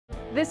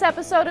This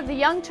episode of The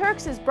Young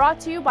Turks is brought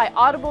to you by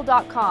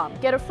Audible.com.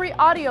 Get a free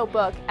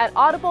audiobook at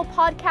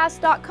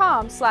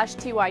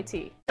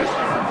audiblepodcast.com/TYT.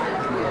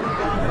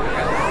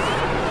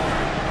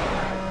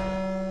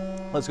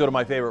 Let's go to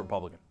my favorite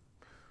Republican.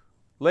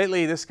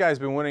 Lately, this guy's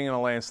been winning in a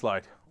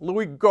landslide.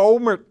 Louis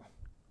Gohmert.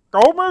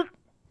 Gohmert?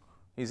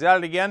 He's at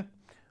it again.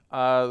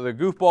 The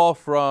goofball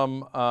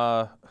from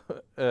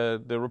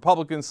the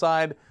Republican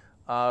side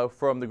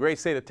from the great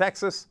state of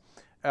Texas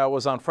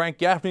was on Frank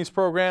Gaffney's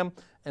program,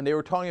 and they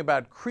were talking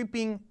about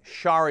creeping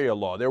Sharia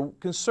law. They're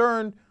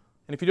concerned,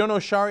 and if you don't know,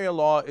 Sharia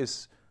law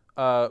is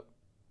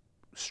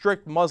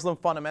strict Muslim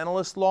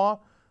fundamentalist law,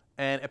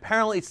 and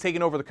apparently it's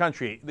taken over the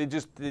country.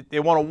 They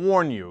want to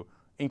warn you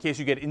in case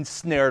you get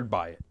ensnared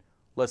by it.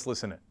 Let's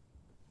listen in.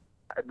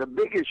 The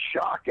biggest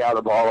shock out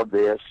of all of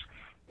this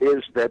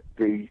is that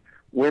the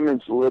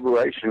women's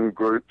liberation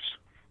groups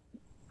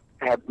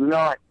have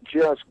not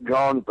just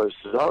gone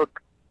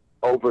berserk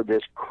over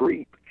this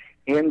creep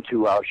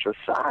into our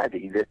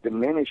society that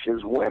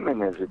diminishes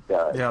women as it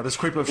does. Yeah, this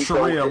creep of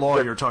Sharia law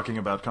you're talking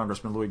about,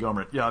 Congressman Louis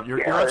Gohmert. Yeah,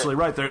 you're absolutely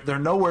right. They're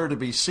nowhere to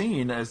be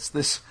seen, as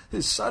this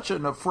is such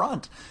an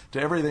affront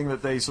to everything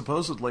that they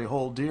supposedly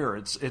hold dear.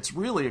 It's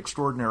really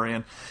extraordinary,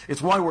 and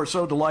it's why we're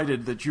so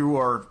delighted that you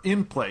are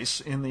in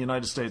place in the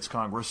United States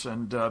Congress,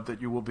 and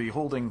that you will be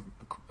holding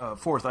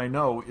forth, I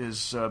know,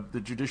 is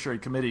the Judiciary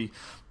Committee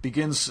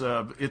begins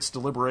its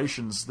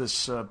deliberations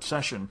this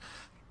session.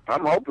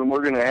 I'm hoping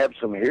we're going to have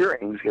some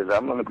hearings, because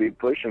I'm going to be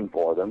pushing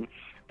for them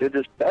to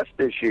discuss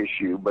this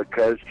issue,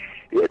 because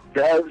it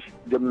does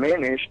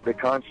diminish the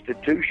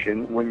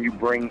Constitution when you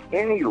bring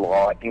any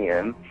law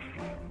in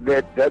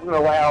that doesn't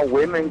allow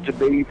women to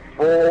be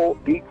full,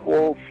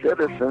 equal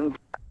citizens.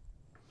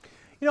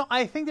 You know,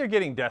 I think they're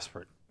getting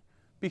desperate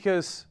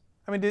because,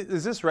 I mean,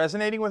 is this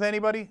resonating with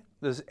anybody?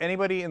 Does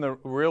anybody in the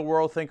real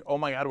world think, oh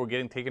my God, we're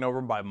getting taken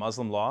over by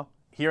Muslim law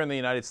here in the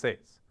United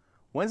States?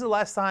 When's the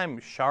last time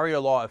Sharia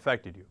law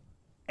affected you?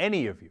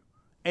 Any of you?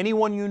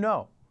 Anyone you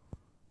know?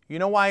 You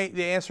know why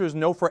the answer is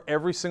no for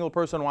every single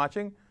person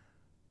watching?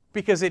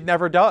 Because it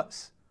never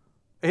does.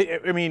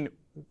 I mean,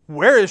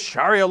 where is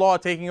Sharia law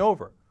taking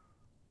over?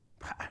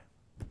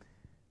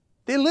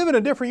 They live in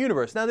a different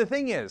universe. Now, the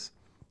thing is,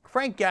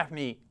 Frank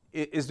Gaffney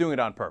is doing it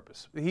on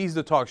purpose. He's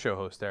the talk show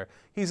host there.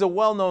 He's a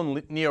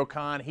well-known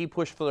neocon. He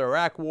pushed for the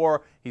Iraq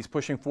War. He's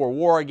pushing for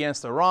war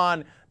against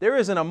Iran. There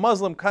isn't a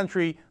Muslim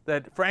country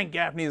that Frank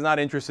Gaffney is not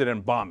interested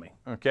in bombing,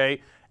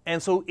 okay?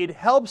 And so it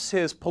helps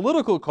his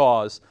political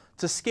cause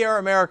to scare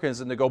Americans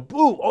and to go,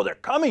 boo, oh, they're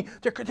coming.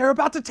 They're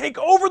about to take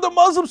over. The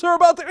Muslims are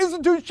about to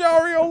institute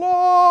Sharia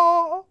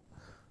law.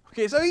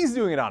 Okay, so he's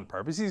doing it on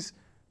purpose.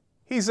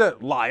 He's a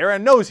liar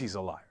and knows he's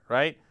a liar,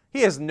 right?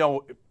 He has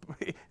no...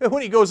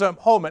 When he goes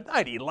home at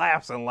night, he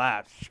laughs and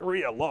laughs.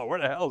 Sharia law, where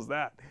the hell is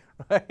that?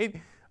 Right?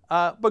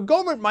 But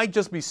Gohmert might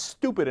just be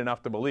stupid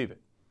enough to believe it.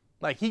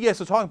 Like, he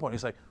gets a talking point.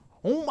 He's like,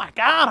 oh my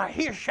God, I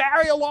hear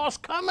Sharia law's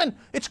coming.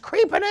 It's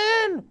creeping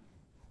in.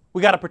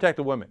 We got to protect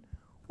the women.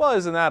 Well,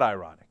 isn't that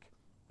ironic?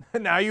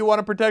 Now you want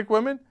to protect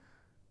women?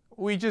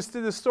 We just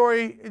did a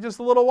story just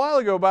a little while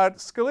ago about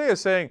Scalia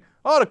saying,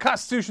 oh, the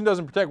Constitution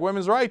doesn't protect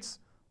women's rights.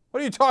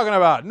 What are you talking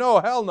about? No,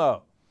 hell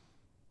no.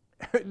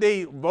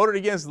 They voted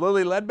against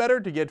Lilly Ledbetter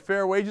to get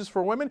fair wages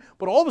for women,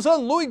 but all of a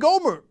sudden Louis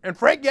Gohmert and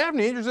Frank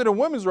Gaffney interested in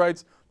women's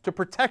rights to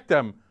protect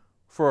them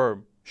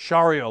for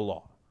Sharia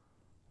law.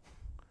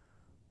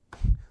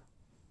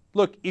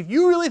 Look, if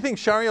you really think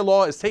Sharia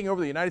law is taking over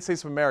the United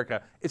States of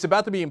America, it's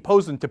about to be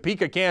imposed in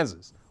Topeka,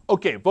 Kansas,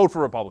 okay, vote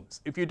for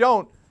Republicans. If you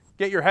don't,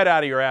 get your head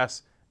out of your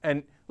ass.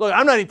 And look,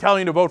 I'm not even telling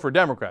you to vote for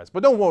Democrats,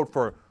 but don't vote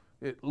for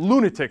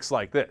lunatics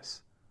like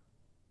this.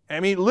 I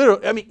mean,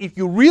 literally, if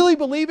you really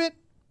believe it,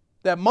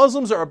 that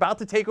Muslims are about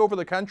to take over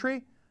the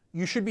country,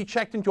 you should be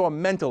checked into a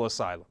mental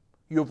asylum.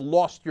 You have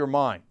lost your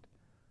mind.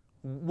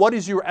 What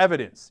is your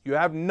evidence? You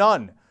have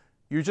none.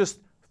 You're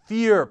just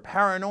fear,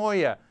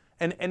 paranoia,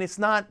 and it's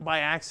not by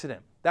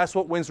accident. That's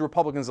what wins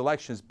Republicans'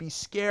 elections. Be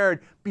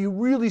scared. Be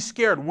really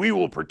scared. We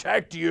will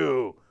protect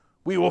you.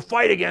 We will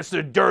fight against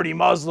the dirty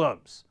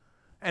Muslims.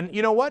 And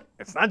you know what?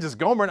 It's not just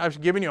Gohmert.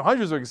 I've given you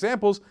hundreds of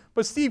examples,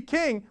 but Steve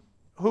King,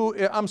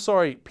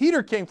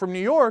 Peter King from New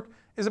York,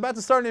 is about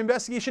to start an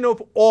investigation of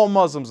all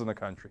Muslims in the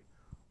country.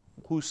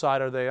 Whose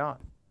side are they on?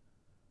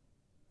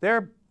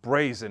 They're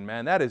brazen,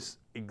 man. That is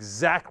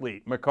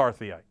exactly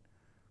McCarthyite.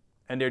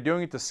 And they're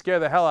doing it to scare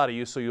the hell out of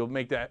you so you'll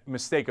make that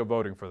mistake of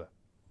voting for them.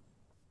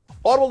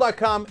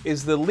 Audible.com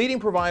is the leading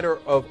provider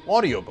of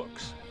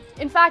audiobooks.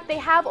 In fact, they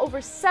have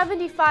over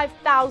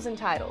 75,000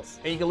 titles.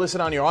 And you can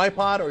listen on your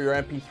iPod or your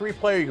MP3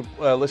 player. You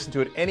can listen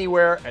to it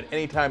anywhere at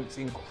any time. It's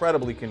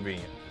incredibly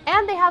convenient.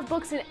 And they have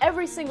books in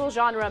every single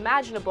genre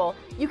imaginable.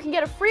 You can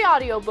get a free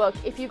audiobook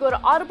if you go to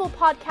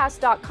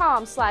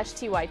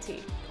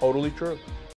audiblepodcast.com/TYT. Totally true.